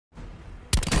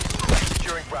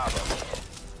Bravo.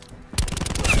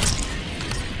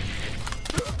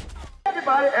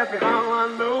 Everybody ask me how I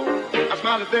know. I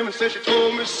smiled at them and said she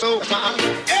told me so.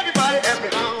 Everybody ask me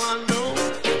how I know.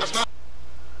 I smiled.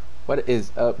 What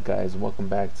is up, guys? Welcome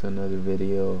back to another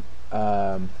video.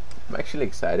 I'm actually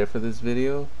excited for this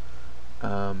video.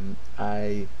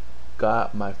 I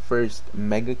got my first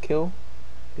mega kill.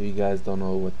 If you guys don't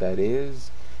know what that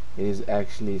is, it is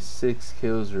actually 6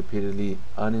 kills repeatedly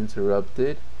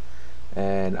uninterrupted,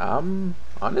 and I'm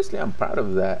proud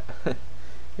of that.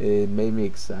 It made me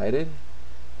excited,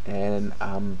 and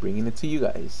I'm bringing it to you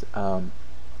guys.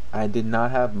 I did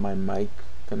not have my mic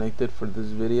connected for this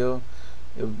video.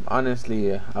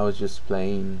 Honestly, I was just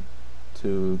playing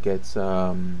to get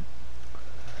some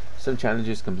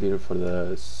challenges completed for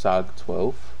the SOG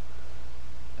 12,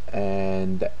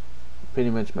 and pretty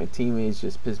much my teammates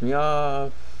just pissed me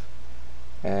off,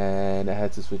 and I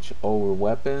had to switch over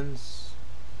weapons,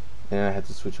 and I had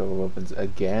to switch over weapons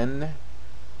again,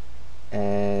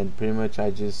 and pretty much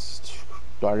I just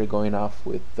started going off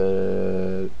with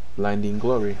the blinding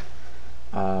glory.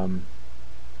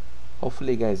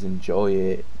 Hopefully you guys enjoy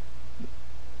it.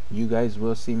 You guys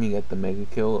will see me get the mega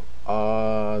kill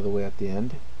all the way at the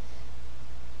end,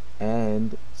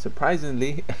 and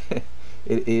surprisingly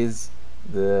it is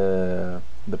the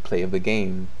play of the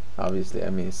game. Obviously, I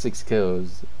mean, 6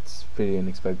 kills, it's pretty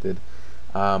unexpected.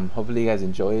 Hopefully you guys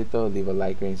enjoy it though. Leave a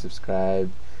like, rate, and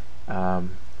subscribe,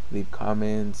 leave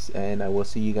comments, and I will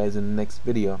see you guys in the next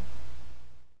video.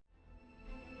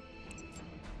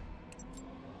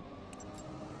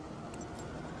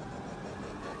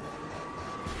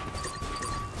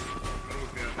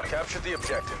 Capture the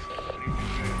objective.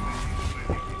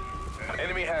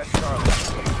 Enemy has Charlie.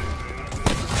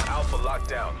 Alpha locked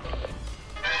down.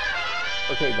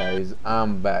 Okay guys,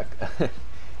 I'm back.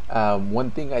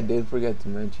 One thing I did forget to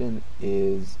mention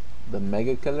is the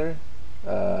mega killer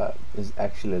is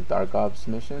actually a Dark Ops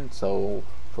mission. So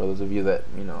for those of you that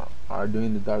are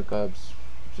doing the Dark Ops,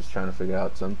 just trying to figure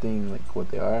out something like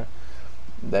what they are,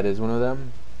 that is one of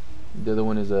them. The other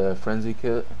one is a frenzy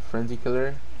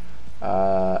killer,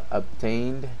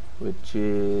 obtained, which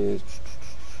is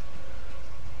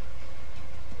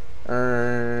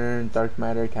earn dark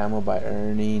matter camo by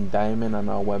earning diamond on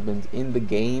all weapons in the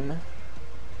game.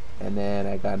 And then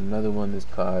I got another one that's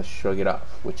called Shrug It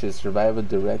Off, which is survive a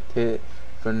direct hit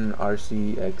from an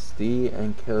RCXD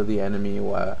and kill the enemy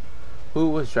who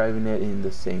was driving it in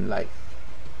the same life.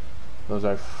 Those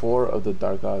are 4 of the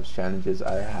Dark Ops challenges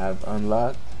I have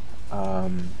unlocked.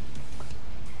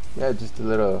 Yeah, just a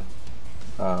little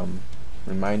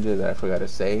reminder that I forgot to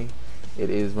say,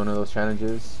 it is one of those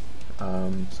challenges.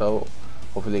 So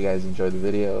hopefully you guys enjoy the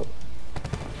video.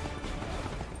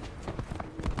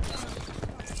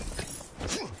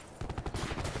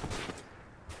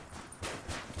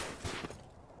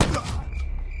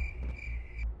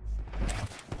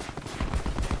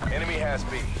 Enemy has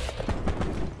B.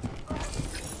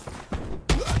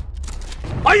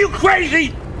 Are you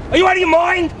crazy? Are you out of your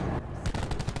mind?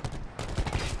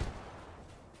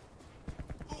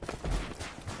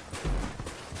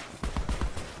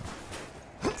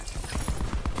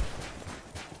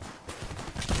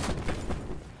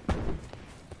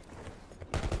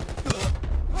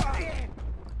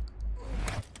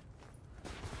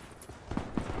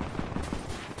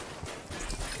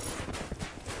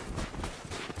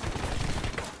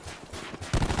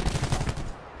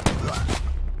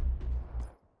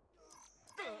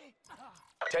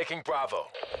 Taking Bravo.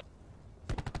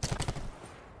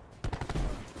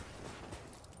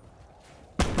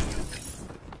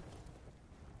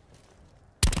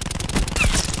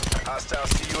 Hostile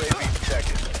UAV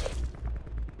detected.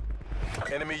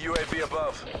 Enemy UAV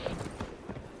above.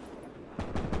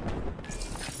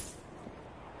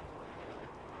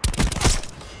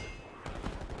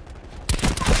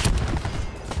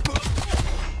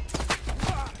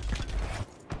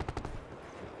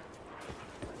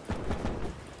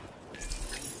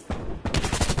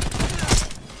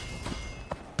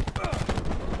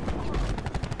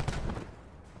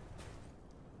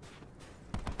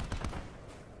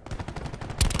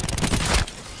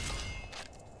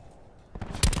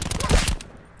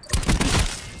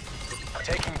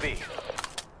 Taking B. In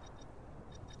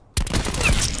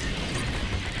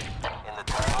the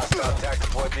turn. Hostile attack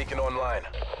deploy beacon online.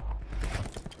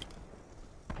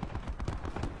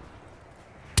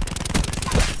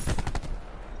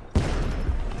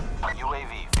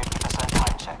 UAV 50%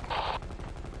 time check.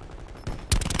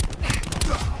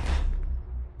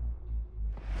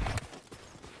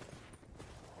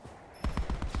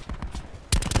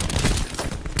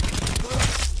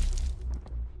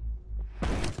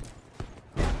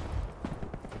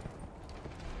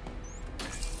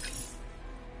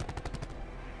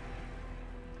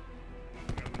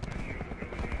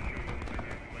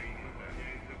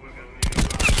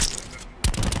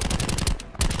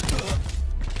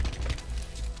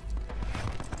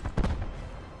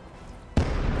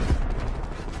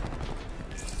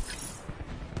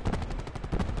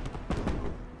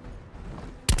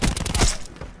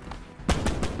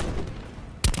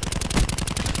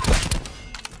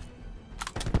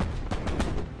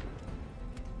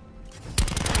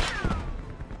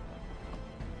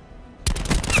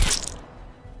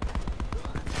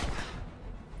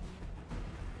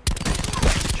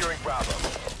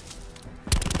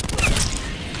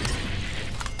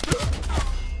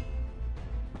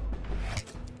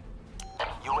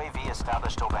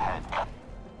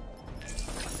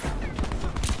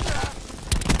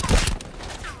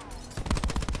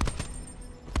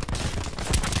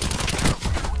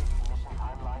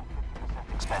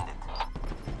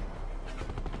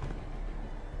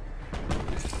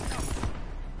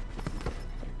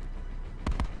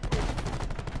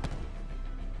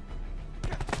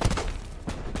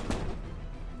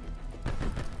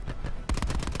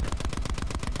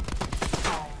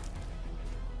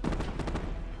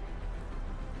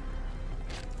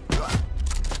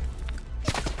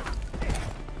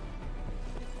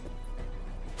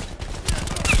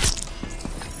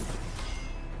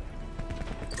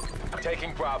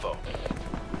 Taking Bravo.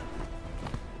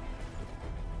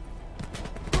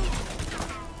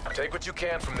 Take what you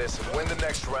can from this and win the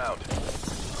next round.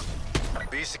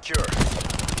 Be secure.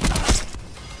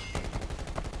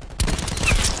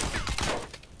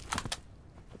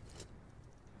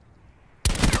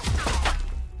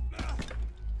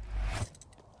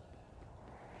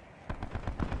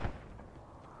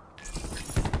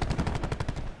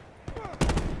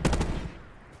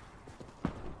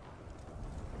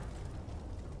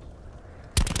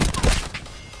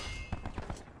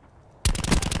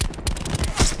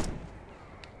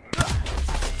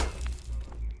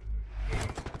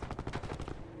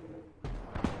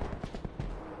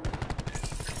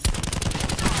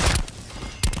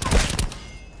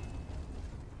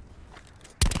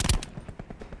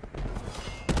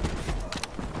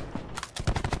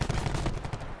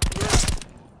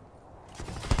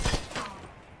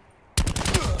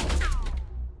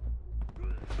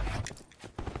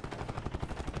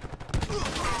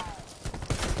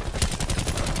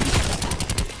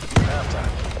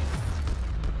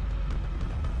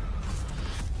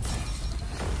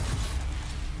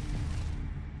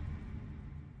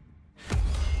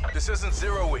 This isn't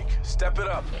 0 week. Step it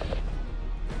up.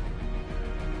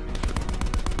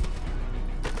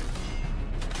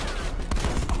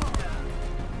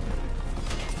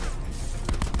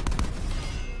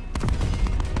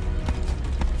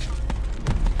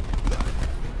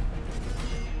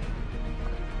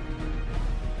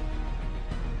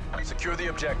 Secure the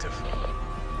objective.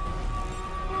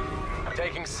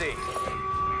 Taking C.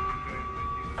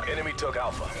 Enemy took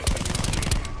Alpha.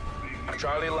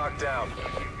 Charlie locked down.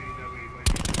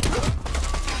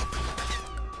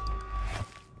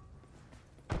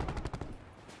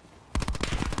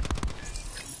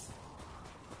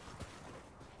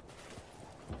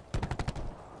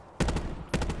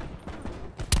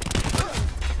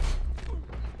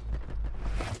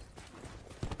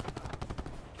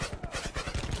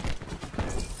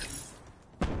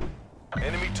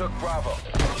 Enemy took Bravo.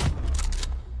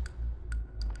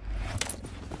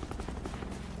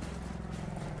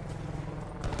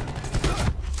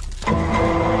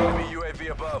 Enemy UAV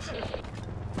above.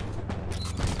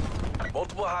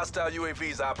 Multiple hostile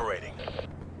UAVs operating.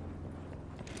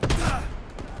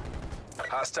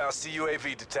 Hostile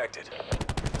CUAV detected.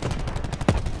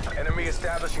 Enemy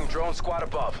establishing drone squad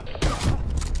above.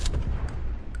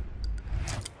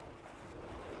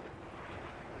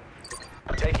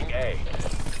 Taking A.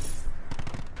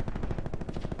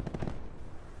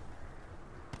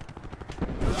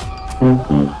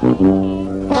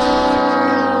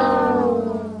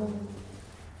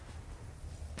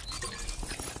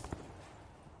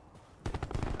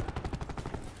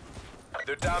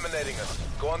 They're dominating us.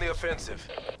 Go on the offensive.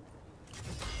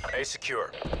 A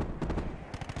secure.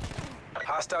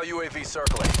 Hostile UAV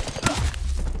circling.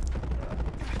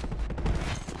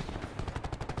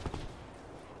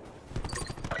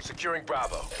 Securing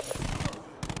Bravo.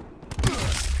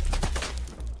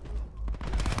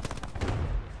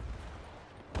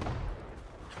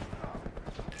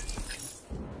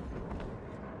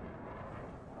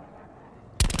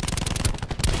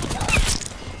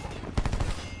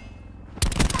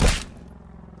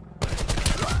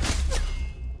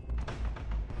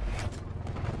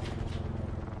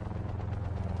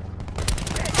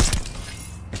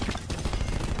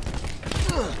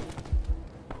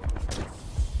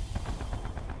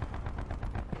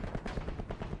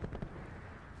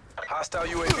 Hostile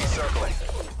UAV circling.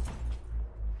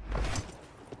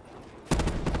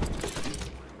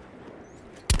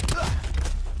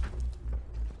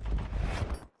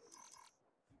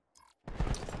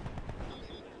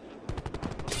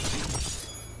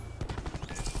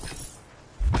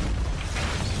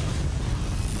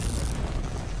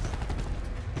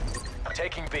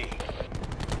 Taking B.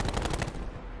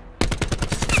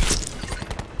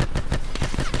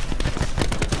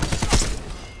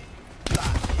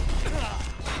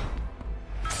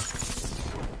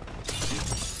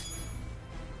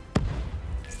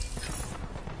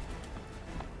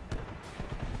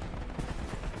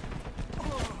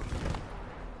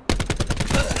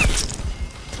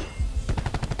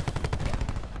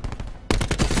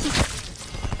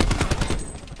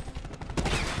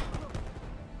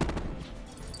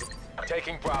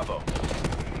 Taking Bravo.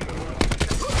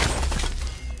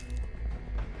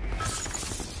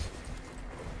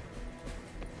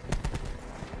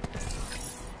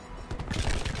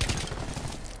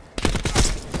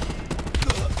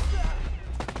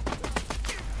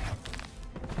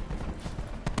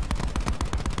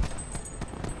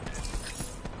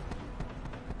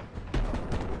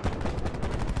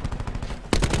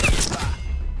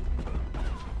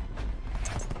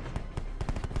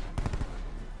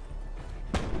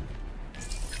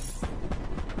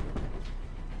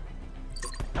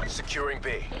 Securing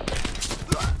B.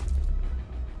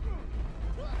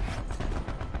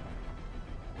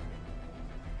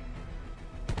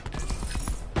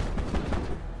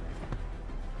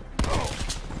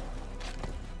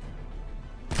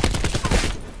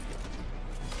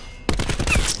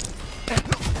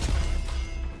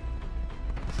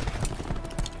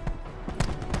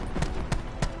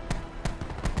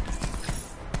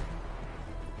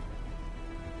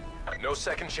 No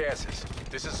second chances.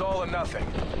 This is all or nothing.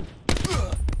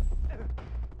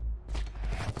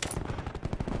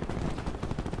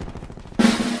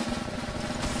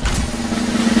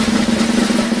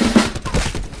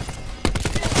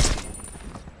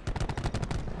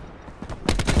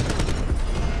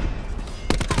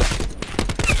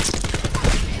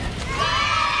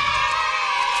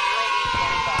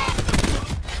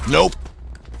 Nope.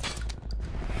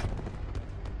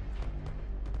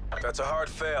 That's a hard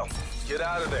fail. Get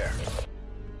out of there.